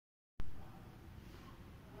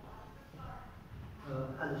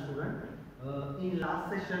last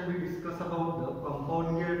session we discussed about the compound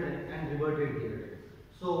gear and reverted gear.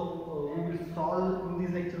 So we will solve in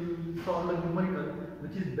this lecture, we will solve the numerical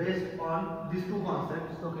which is based on these two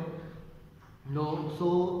concepts. Okay. No, so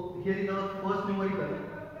here is our first numerical.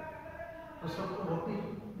 First of all, what is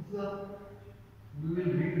the, we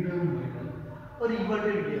will read the numerical or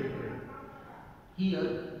reverted gear. Here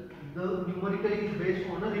the numerical is based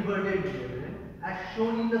on a reverted gear as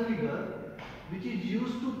shown in the figure, which is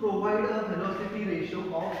used to provide a velocity ratio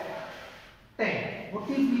of 10. What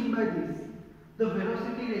is mean by this? The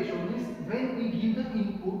velocity ratio means when we give the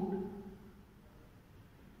input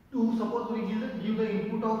to, suppose we give the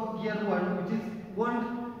input of gear 1 which is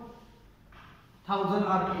 1000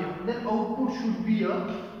 rpm, then output should be a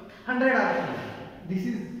 100 rpm. This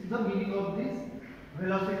is the meaning of this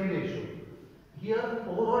velocity ratio. Here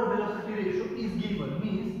overall velocity ratio is given,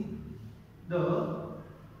 means the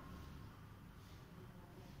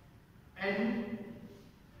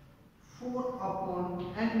n4 upon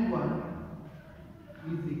n1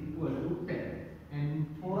 is equal to 10.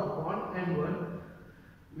 n4 upon n1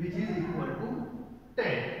 which is equal to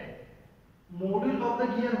 10. Module of the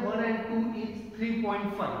gear 1 and 2 is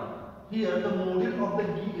 3.5. Here the module of the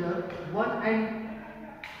gear 1 and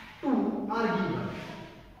 2 are given.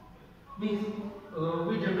 Means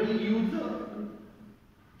we generally use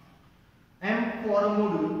m for a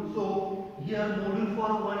module. So here module for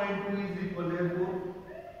 1 and 2 is equal, therefore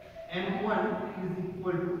m1 is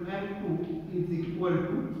equal to m2 is equal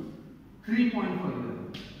to 3.5.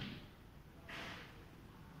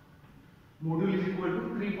 Module is equal to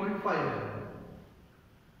 3.5,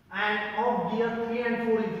 and of gear 3 and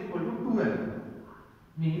 4 is equal to 2m.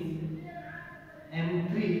 Means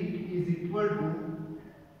m3 is equal to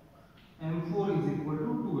m4 is equal to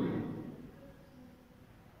 2m.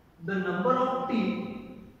 The number of teeth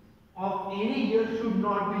of any gear should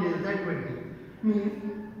not be less than 20. Means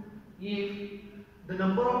if the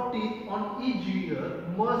number of teeth on each gear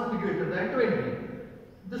must be greater than 20.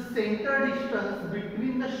 The center distance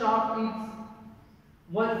between the shaft is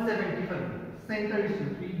 175. Center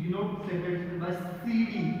distance, we denote center distance by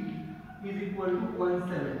CD is equal to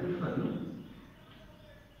 175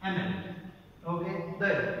 mm. Okay,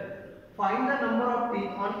 then find the number of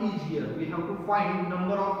teeth on each gear. We have to find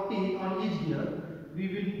number of teeth on each gear. We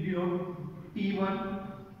will denote T1,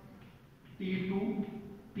 T2,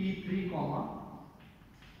 T3,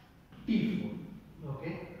 T4.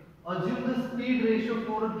 Okay. Assume the speed ratio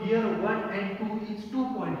for gear 1 and 2 is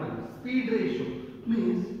 2.5. Speed ratio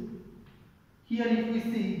means here if we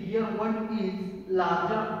see gear 1 is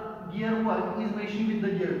larger, gear 1 is meshing with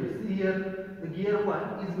the gear 2. See here the gear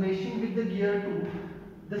 1 is meshing with the gear 2.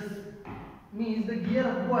 This means the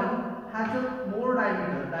gear 1 has a more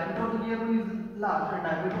diameter. Diameter of the gear 1 is large and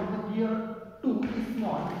diameter of the gear 2 is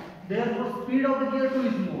small. Therefore speed of the gear 2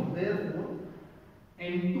 is more. Therefore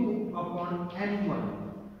n2 upon n1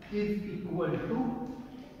 is equal to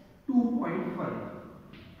 2.5.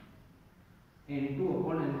 n2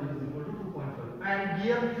 upon n1 is equal to 2.5. And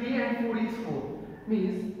gear 3 and 4 is 4.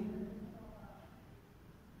 Means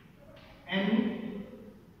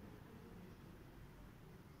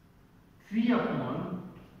n3 upon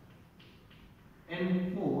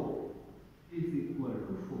n4 is equal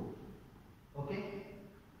to 4. Okay?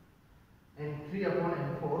 n3 upon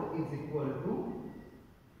n4 is equal to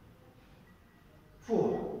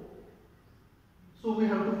 4. So we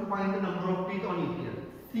have to find the number of teeth on each gear.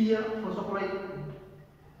 See here, first of all I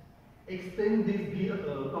extend this gear,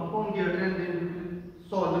 compound gear, and then we will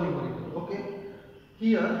solve the numerical. Okay.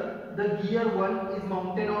 Here the gear 1 is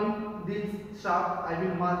mounted on this shaft. I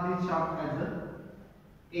will mark this shaft as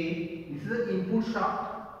A. This is the input shaft.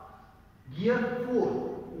 Gear 4,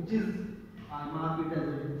 which is, I mark it as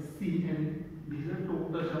C, and this is the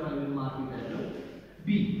total shaft. I will mark it as B.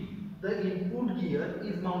 The input gear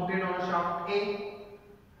is mounted on shaft A.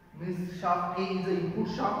 Means shaft A is the input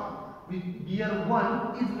shaft. With gear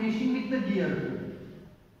 1 is meshing with the gear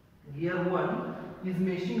 2. Gear 1 is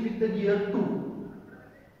meshing with the gear 2.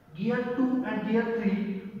 Gear 2 and gear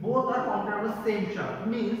 3 both are mounted on the same shaft.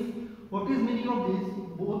 Means what is meaning of this?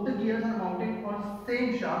 Both the gears are mounted on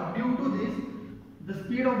same shaft. Due to this, the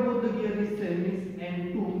speed of both the gear is same. Means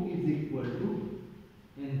n2 is equal to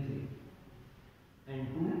n3.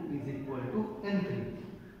 n2 is equal to n3.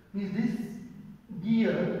 Means this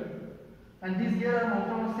gear and this gear are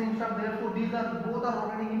mounted on the same shaft. Therefore, these are both are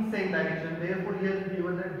rotating in same direction. Therefore, here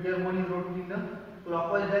given that gear 1 is rotating in the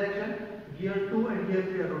clockwise direction, gear 2 and gear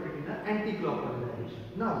 3 are rotating in the anti-clockwise direction.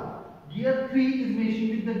 Now, gear 3 is meshing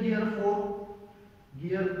with the gear 4.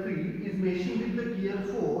 Gear 3 is meshing with the gear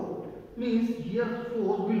 4. Means gear 4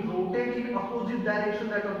 will rotate in opposite direction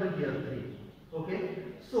that of the gear 3. Okay,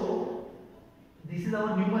 so this is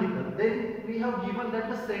our numerical. Then we have given that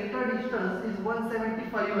the center distance is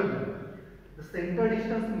 175 mm. The center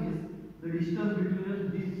distance means the distance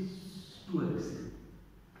between these two axes.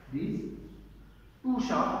 These two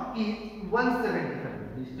shaft is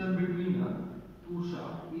 175. Distance between the two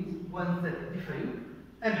shaft is 175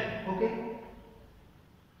 mm. Okay.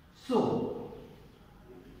 So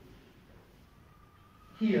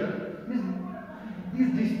here this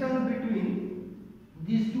distance between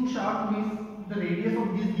these two shafts means the radius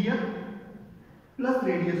of this gear plus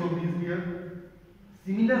radius of this gear.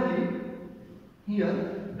 Similarly, here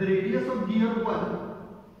the radius of gear 1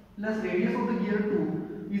 plus radius of the gear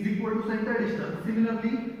 2 is equal to center distance.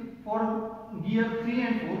 Similarly, for gear 3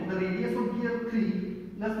 and 4, the radius of gear 3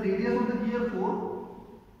 plus radius of the gear 4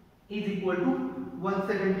 is equal to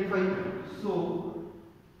 175. So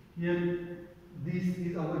here this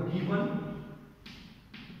is our given.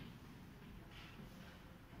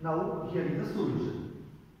 Now here is the solution.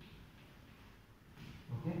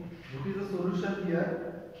 Okay, what is the solution here?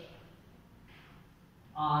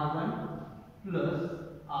 R1 plus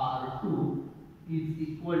R2 is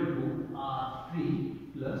equal to R3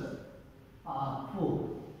 plus R4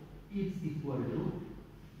 is equal to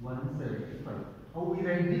 175. How we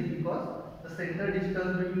write this? Because the center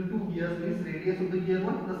distance between two gears means radius of the gear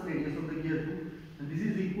 1 plus radius of the gear 2, and this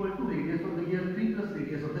is equal to radius of the gear 3 plus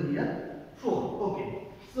radius of the gear 4. Okay,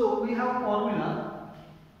 so we have formula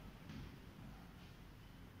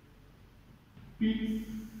pitch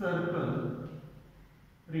circle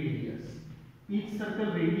radius. Pitch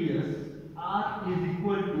circle radius R is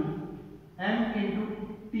equal to m into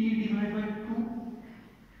t divided by 2.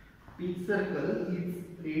 Pitch circle its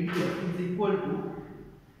radius is equal to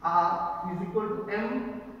R is equal to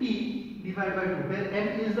mt divided by 2, where m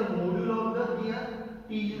is the module of the gear,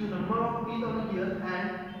 t is the number of teeth on the gear, and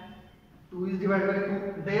 2 is divided by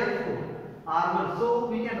 2. Therefore, R1, so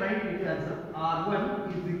we can write it as R1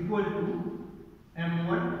 is equal to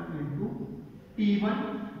m1 into t1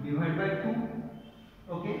 divided by 2.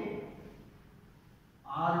 Okay,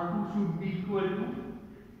 R2 should be equal to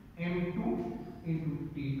m2 into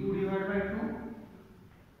t2 divided by 2.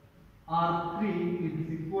 R3 is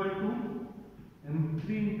equal to m3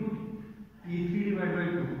 into t3 divided by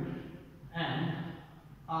 2, and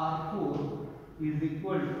R4 is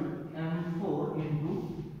equal to m4 into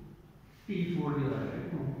t4 divided by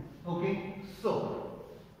 2. Okay, so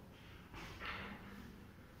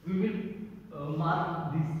we will mark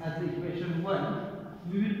this as equation 1.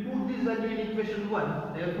 We will put this value in equation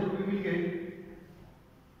 1. Therefore, we will get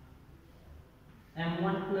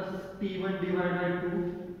m1 plus t1 divided by 2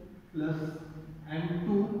 plus m2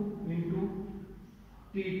 into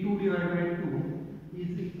t2 divided by 2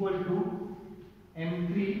 is equal to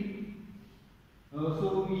m3.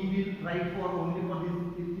 So we will write for only for this,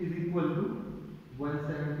 it is equal to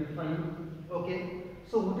 175. Okay,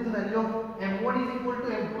 so what is the value of m1 is equal to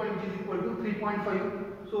m2, which is equal to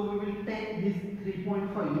 3.5. So we will take this 3.5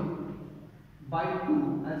 by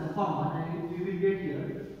 2 as a common, and we will get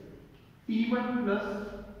here t1 plus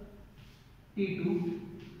t2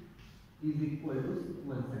 is equal to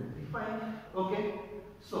 175. Okay,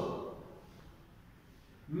 so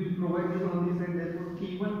we will provide this on this, and therefore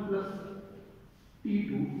t1 plus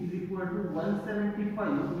t2 is equal to 175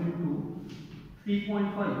 into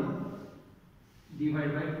 3.5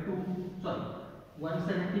 divided by 2. Sorry,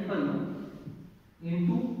 175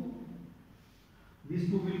 into this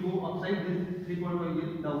 2 will go upside, this 3.5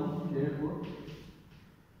 is down. Therefore,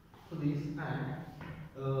 so this, and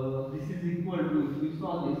this is equal to, if we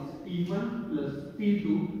solve this, t1 plus t2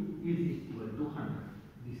 is equal to 100.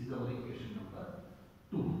 This is our equation number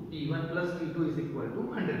 2. t1 plus t2 is equal to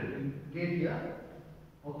 100. Get here.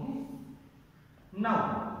 Okay. Now,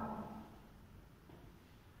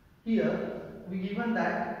 here we given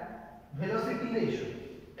that velocity ratio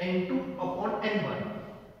n2 upon n1.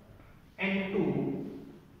 n2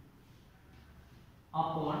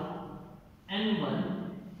 upon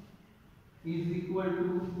n1 is equal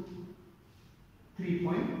to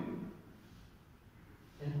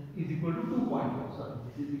 2.5. Sorry,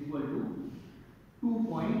 this is equal to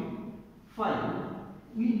 2.5.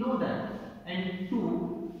 We know that n2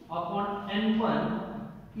 upon n1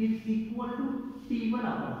 is equal to t1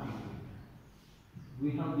 upon t2.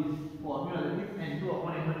 We have this formula, that is n2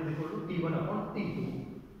 upon n1 is equal to t1 upon t2.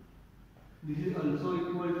 This is also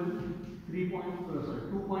equal to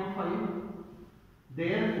 2.5.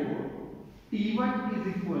 Therefore, t1 is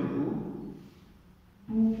equal to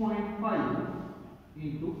 2.5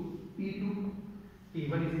 into t2.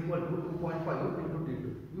 t1 is equal to 2.5 into t2.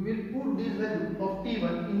 We will put this value of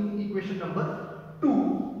t1 in equation number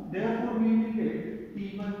 2. Therefore, we will get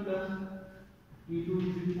T1 plus T2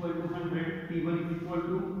 is equal to 100. T1 is equal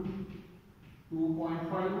to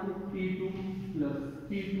 2.5. T2 plus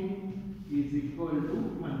T2 is equal to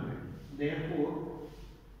 100. Therefore,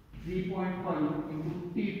 3.5 into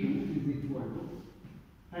T2 is equal to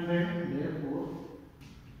 100. Therefore,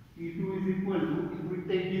 T2 is equal to, if we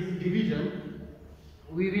take this division,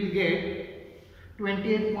 we will get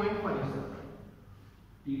 28.57.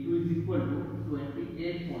 T2 is equal to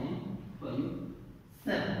 28.57.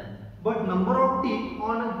 But number of teeth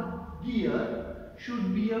on a gear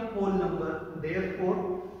should be a whole number.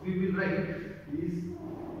 Therefore, we will write this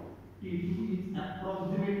T2 is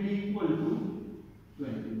approximately equal to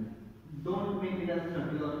 29. Don't make it as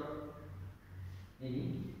 30 or any.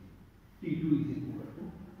 T2 is equal to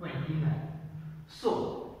 29. So,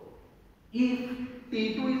 if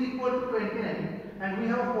T2 is equal to 29 and we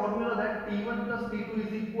have a formula that T1 plus T2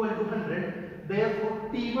 is equal to 100, therefore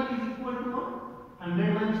T1 is equal to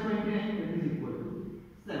 100 minus 29, that is equal to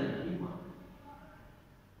 71.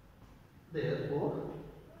 Therefore,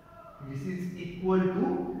 this is equal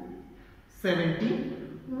to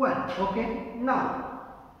 71. Okay, now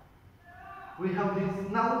we have this.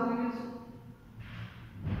 Now we will,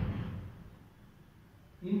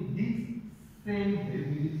 in this same way,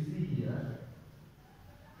 we will see here,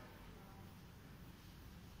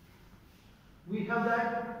 we have that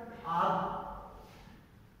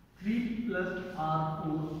R3 plus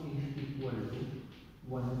R4 is equal to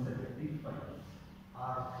 175.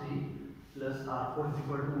 R3 plus R4 is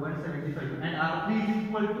equal to 175 and R3 is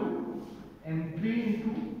equal to M3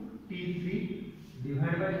 into T3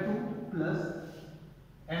 divided by 2 plus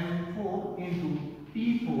M4 into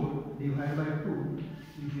T4 divided by 2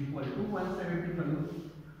 is equal to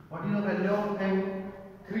 175. What is the value of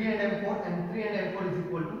M3 and M4? M3 and M4 is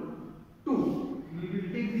equal to 2. We will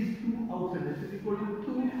take these 2 outside. This is equal to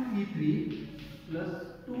 2T3 plus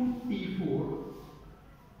 2T4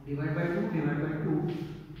 divided by 2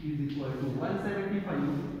 is equal to 175.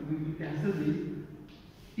 We will cancel this.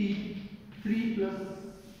 T3 plus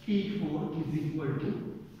T4 is equal to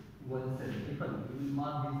 175. We will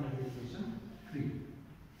mark this as equation 3.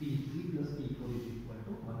 T3 plus T4 is equal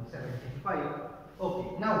to 175. Okay,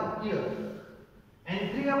 now here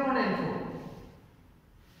N3 upon N4.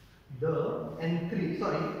 The N3,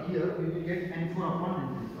 sorry, here we will get N4 upon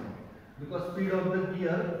N3, sorry, because speed of the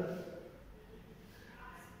gear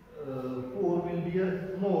 4 will be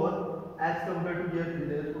more as compared to gear 3,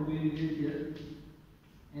 therefore we will get here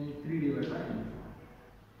N3 divided by N4.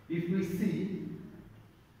 If we see,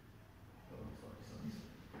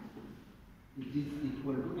 it is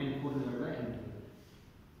equal to N4 divided by N3,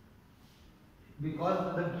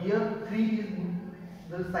 because the gear 3 is,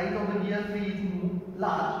 the size of the gear 3 is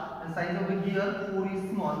large and size of the gear 4 is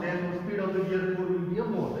small, therefore speed of the gear 4 will be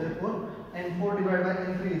more, therefore N4 divided by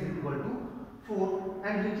N3 is equal to 4,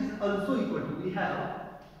 and which is also equal to, we have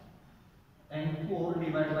N4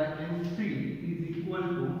 divided by N3 is equal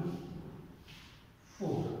to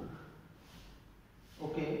 4.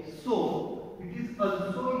 Okay, so it is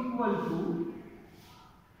also equal to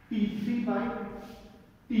T3 by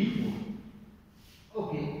T4.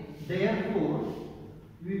 Okay, therefore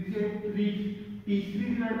we get T3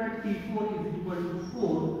 divided by T4 is equal to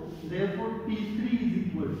 4. Therefore T3 is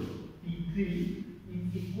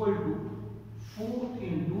equal to 4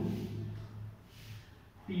 into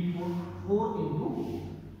T4, 4 into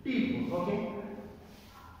T4. Okay.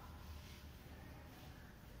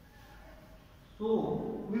 So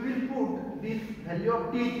we will put this value of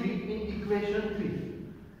T3 in equation 3.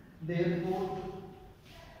 Therefore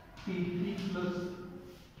T3 plus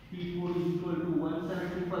T4 is equal to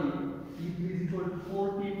 175. T3 is equal to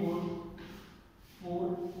 4T4.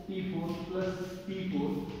 4T4 plus T4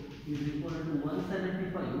 is equal to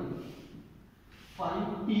 175.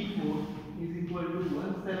 5T4 is equal to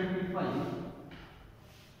 175.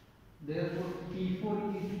 Therefore T4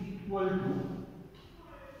 is equal to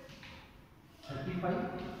 35.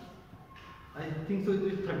 I think so, it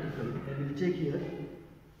is 35. I will check here.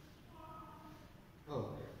 Oh,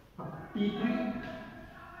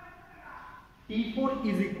 T4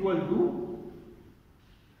 is equal to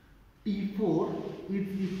T4 is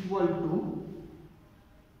equal to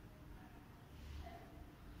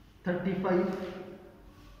 35.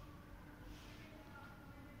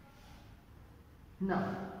 Now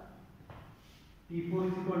T4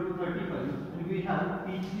 is equal to 35 and we have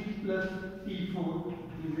T3 plus T4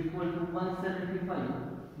 is equal to 175.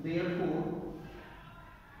 Therefore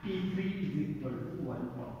T3 is equal to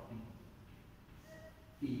 140.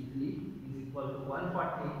 T3 is equal to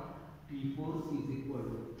 140. T4 is equal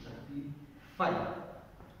to 35.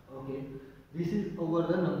 Okay. This is over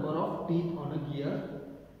the number of teeth on a gear.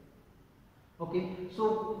 Okay, so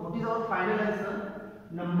what is our final answer?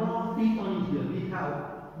 Number of teeth on each gear. We have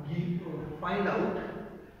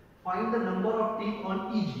find the number of teeth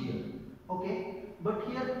on each gear. Okay, but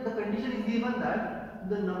here the condition is given that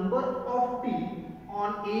the number of teeth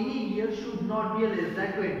on any gear should not be less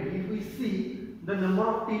than 20. If we see the number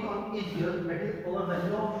of teeth on each gear, that is our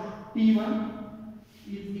value of T1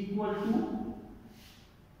 is equal to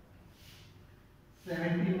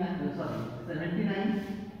 79, 70.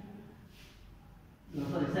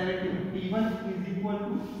 T1 is equal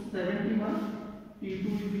to 71, T2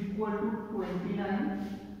 is equal to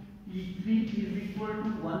 29, T3 is equal to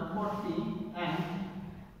 140, and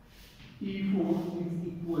T4 is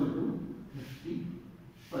equal to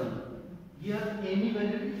 55. Here any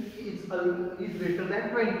value is greater than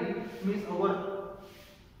 20, means our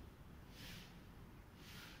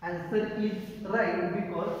answer is right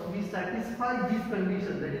because we satisfy this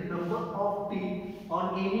condition, that is number of teeth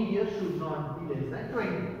on any gear should not be less than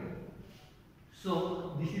 20. So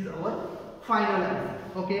this is our final answer.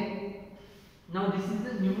 Okay. Now this is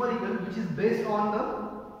a numerical which is based on the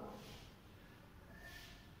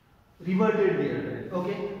reverted gear.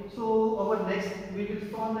 Okay. So our next, we will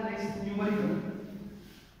solve the next numerical.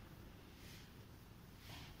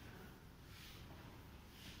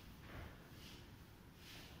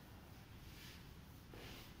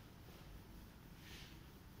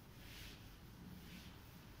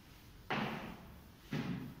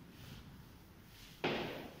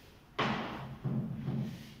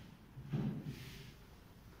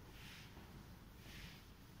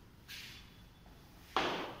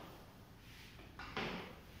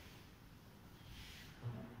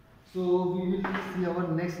 So we will see our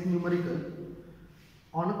next numerical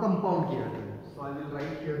on a compound gear. So I will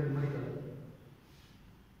write here numerical.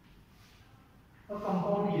 A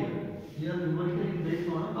compound gear. Here numerical is based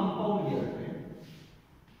on a compound gear train.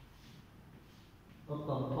 A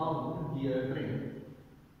compound gear train.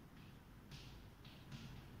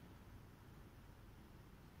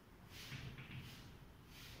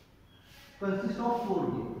 Consists of 4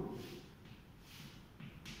 gears.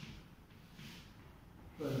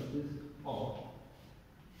 Consists of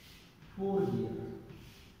 4 gears.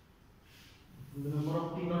 The number of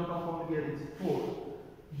teeth on compound gear is 4.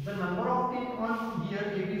 The number of teeth on gear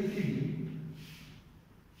ABCD,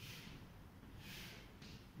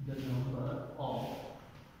 the number of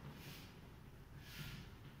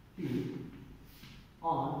teeth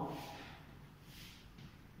on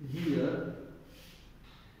gear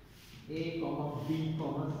A, B, C,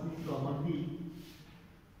 D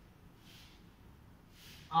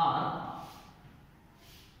are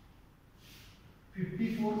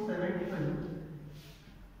 54,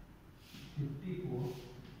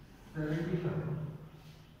 75,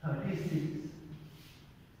 36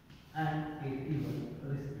 and 81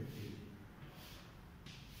 respectively.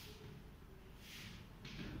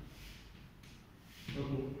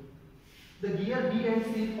 Okay. The gear B and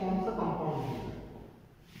C forms a compound gear.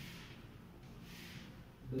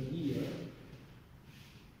 The gear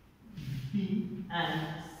B and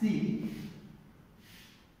C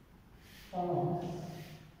forms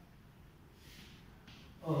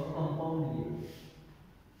a compound gear.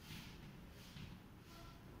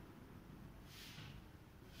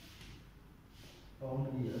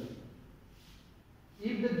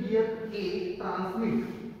 If the gear A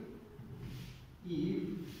transmits, if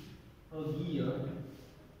a gear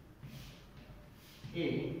A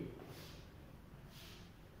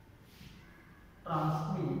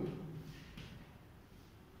transmits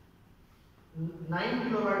 9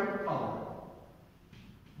 kilowatt power,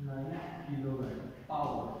 9 kilowatt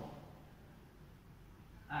power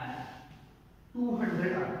at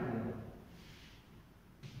 200 RPM,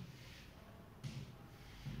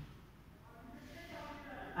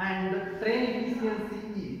 and the train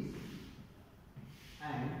efficiency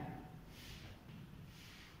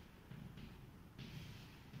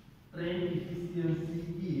is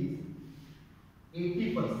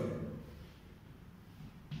 80%.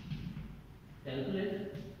 Calculate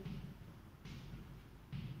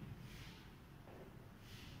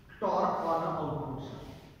torque on an output shaft.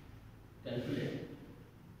 Calculate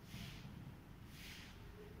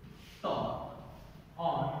torque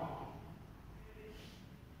on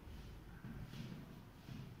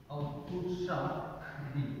output shaft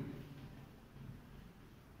B.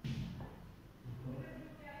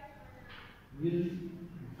 We'll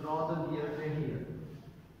draw the gear train here.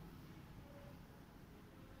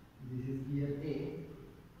 This is gear A,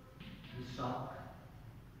 this shaft.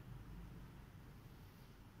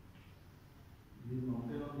 This is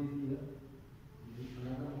mounted on this gear. This is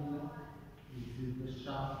another gear.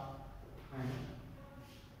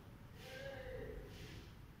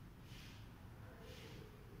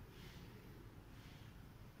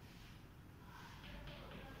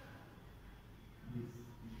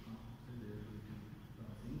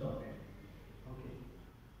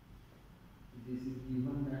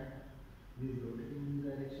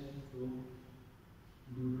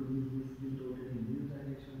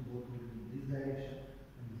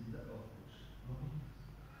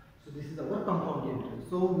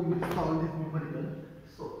 So we will solve this numerical.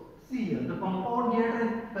 So see here, the compound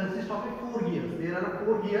gear consists of 4 gears. There are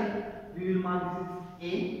 4 gears. We will mark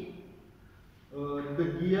this is A. The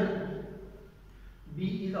gear B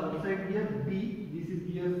is outside gear B. This is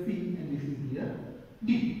gear C and this is gear D.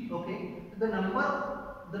 Okay. The number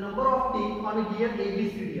of teeth on a gear A B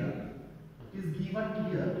C D is given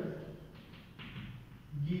here.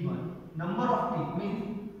 Given number of teeth means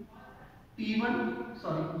T1,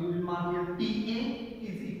 sorry, you will mark here TA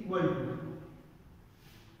is equal to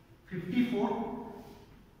 54,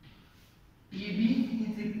 TB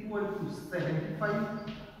is equal to 75,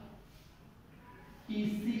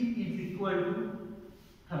 TC is equal to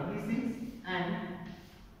 36 and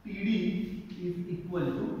TD is equal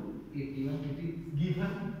to 81. It is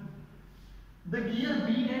given. The gear B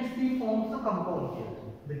and C forms a compound gear.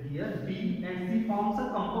 The gear B and C forms a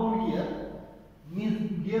compound gear.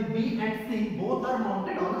 Means gear B and C both are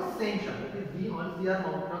mounted on the same shaft. That is B and C are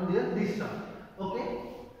mounted on this shaft. Okay.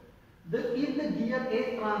 If the gear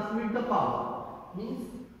A transmit the power, means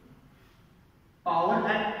power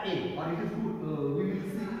at A, or it is we will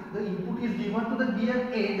see the input is given to the gear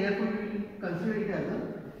A. Therefore, we will consider it as a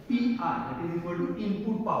PR. That is equal to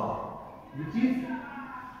input power, which is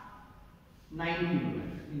 9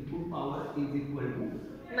 kilowatt. Input power is equal to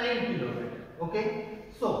 9 kilowatt. Okay.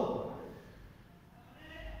 So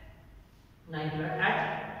 9 kilowatt at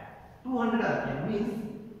 200 rpm means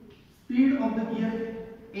speed of the gear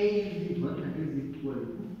A is given, that is equal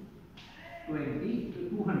to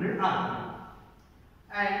 200 rpm,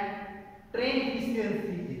 and train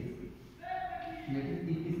efficiency is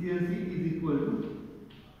equal to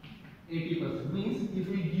 80%. Means if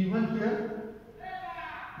we given here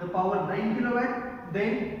the power 9 kilowatt,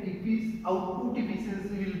 then its output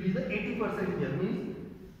efficiency will be the 80% here, means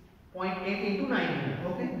 0.8 into 9.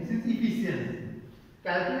 Okay, this is efficiency.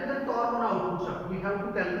 Calculate the torque on output shaft. We have to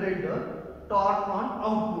calculate the torque on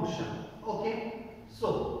output shaft. Okay, so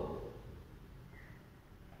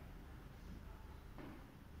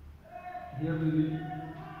here we will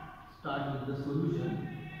start with the solution.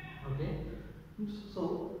 Okay, so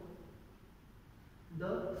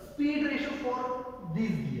the speed ratio for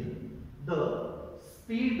this gear, the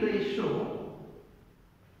speed ratio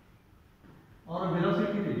or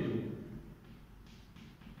velocity ratio,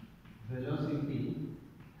 the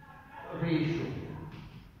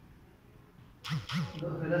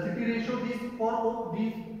velocity ratio this for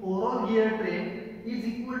this overall gear train is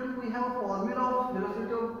equal to, we have a formula of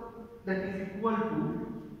velocity of that is equal to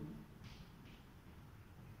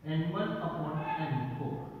n1 upon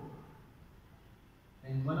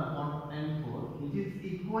n4, which is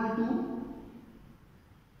equal to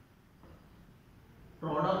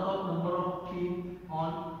product of number of teeth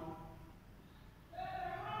on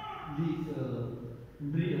this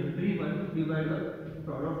driven divided by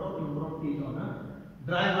product of number of teeth on a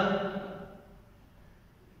driver.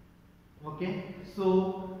 Okay, so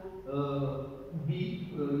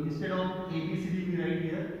instead of ABCD we write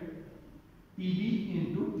here TB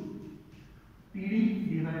into TD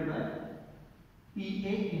divided by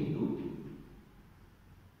PA into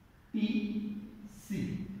TC.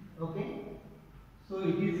 Okay, so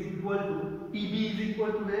it is equal to TB is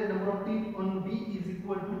equal to where number of teeth on B is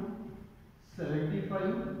equal to 75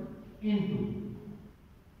 into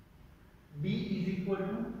B is equal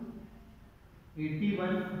to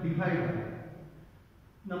 81 divided by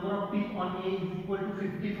number of teeth on A is equal to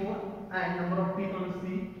 54 and number of teeth on C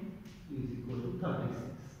is equal to 36.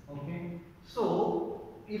 Okay, so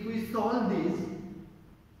if we solve this,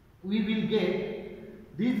 we will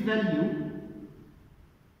get this value,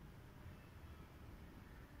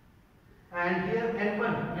 and here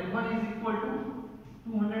N1 is equal to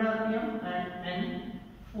 200 rpm and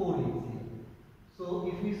N4 is here. So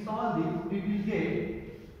if we solve this, we will get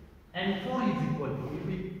N4 is equal to, if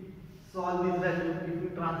we solve this value, if we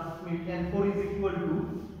transmit, N4 is equal to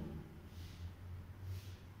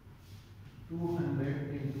 200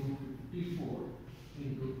 into 54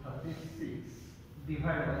 into 36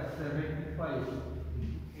 divided by 75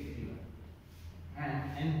 into 81, and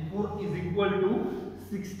N4 is equal to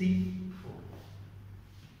 64.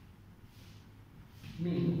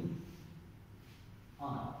 Means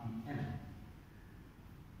RPM.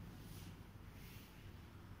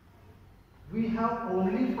 We have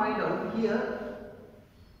only find out here,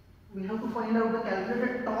 we have to find out the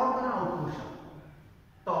calculated torque on output shaft.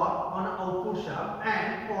 Torque on output shaft,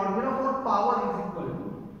 and formula for power is equal to,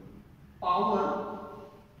 power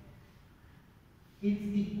is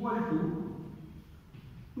equal to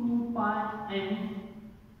 2 pi n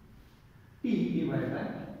t divided by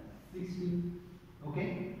 60. Okay,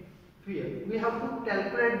 here we have to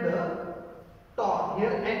calculate the torque.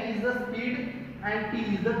 Here N is the speed and T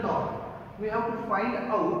is the torque. We have to find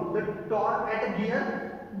out the torque at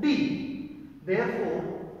gear D. Therefore,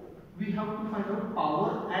 we have to find out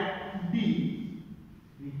power at D.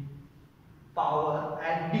 Power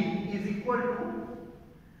at D is equal to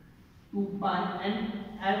 2 pi N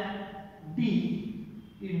at D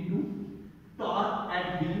into torque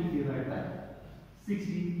at D divided by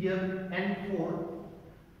 60. Here N4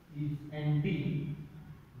 is ND.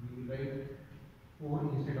 We write 4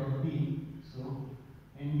 instead of D. So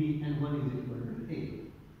ND N1 is equal to A.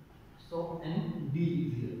 So ND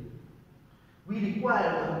is here. We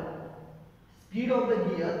require the speed of the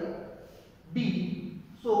gear D.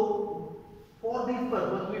 So for this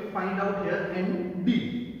purpose we find out here ND.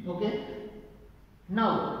 Okay. Now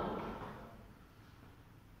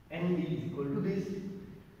ND is equal to this.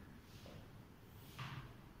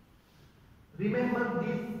 Remember,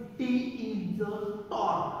 this T is the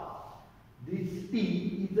torque. This T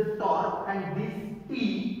is the torque and this T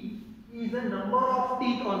is the number of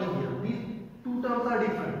teeth on a gear. These two terms are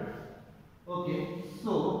different. Okay,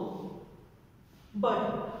 so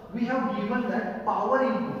but we have given that power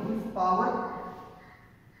input, means power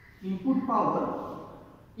input power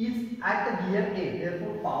is at gear A.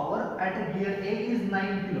 Therefore, power at gear A is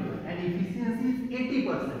 9 kW and efficiency is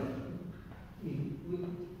 80%.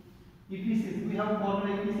 Efficiency, we have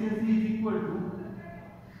formula efficiency is equal to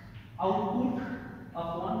output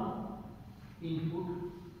upon input.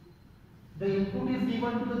 The input is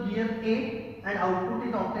given to the gear A and output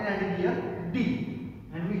is obtained at gear D.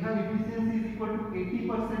 And we have efficiency is equal to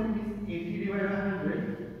 80%, means 80 divided by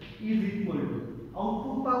 100 is equal to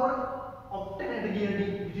output power obtained at gear D,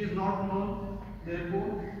 which is not known.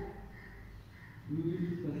 Therefore, we will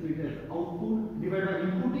consider output divided by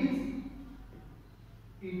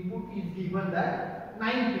input is given that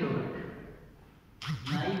 9 kW.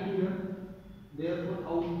 9 kW. Therefore,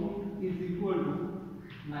 output is equal to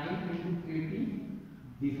 9 into 80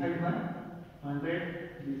 divided by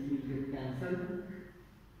 100. This will get cancelled.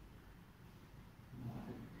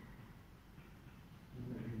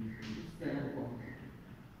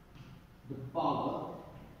 The power,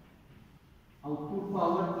 output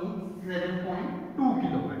power is 7.2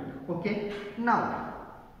 kW. Okay. Now,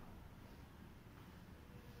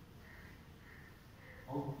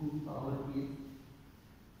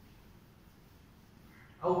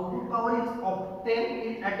 output power is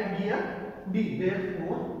obtained at a gear D.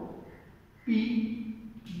 Therefore,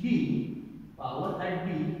 PD, power at D,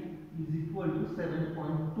 is equal to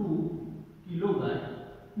 7.2 kilowatt.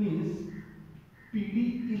 Means PD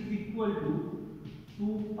is equal to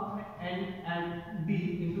 2 pi N at D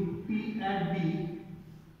into T at D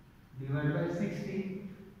divided by 60.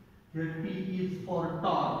 Here T is for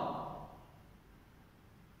torque,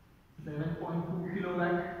 7.2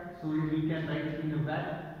 kilowatt. So we can write it in a watt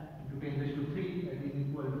into 10 raised to 3, that is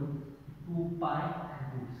equal to 2 pi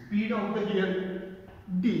into speed of the gear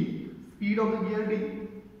D. Speed of the gear D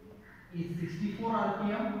is 64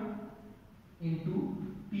 rpm into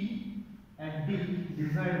T and D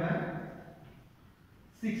divided by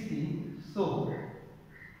 60. So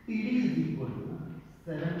TD is equal to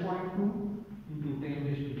 7.2 into 10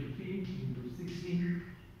 raised to 3 into 60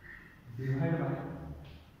 divided by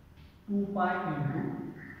 2 pi into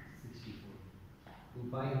 64. 2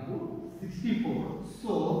 pi into 64.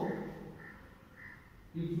 So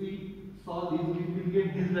if we solve this, we will get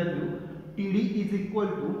this value. TD is equal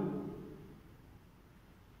to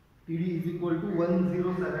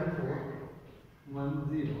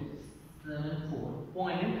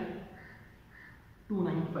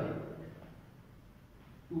 1074.295.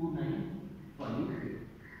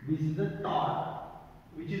 This is the torque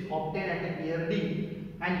which is obtained at a gear D,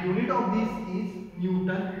 and unit of this is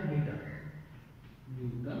Newton meter.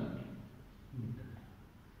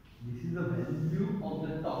 This is the value of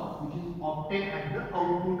the torque which is obtained at the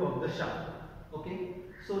output of the shaft. Okay,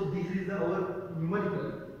 so this is our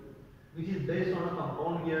numerical, which is based on a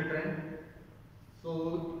compound gear train. So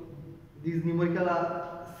these numerical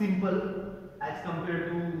are simple as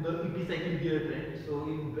compared to the epicyclic gear train. So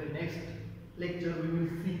in the next lecture we will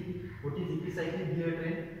see what is epicyclic gear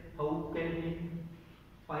train, how can we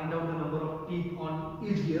find out the number of teeth on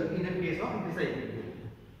each gear in a case of epicyclic gear.